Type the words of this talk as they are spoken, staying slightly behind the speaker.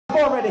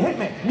already. Hit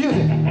me.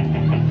 Music.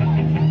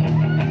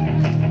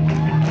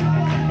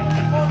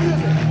 More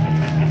music.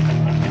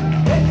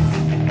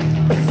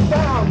 It's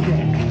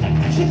astounding.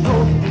 Chico.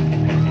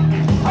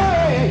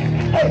 Hey,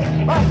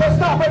 hey, right, let's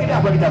stop. Break it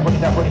down, break it down, break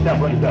it down, break it down,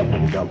 break it down,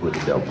 break it down, break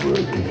it down,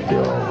 break it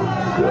down,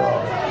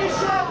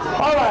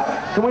 All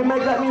right, can we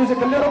make that music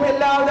a little bit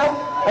louder?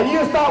 And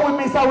you start with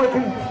me so we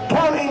can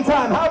count in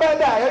time. How about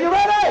that? Are you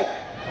ready?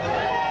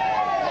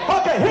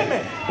 Okay, hit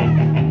me.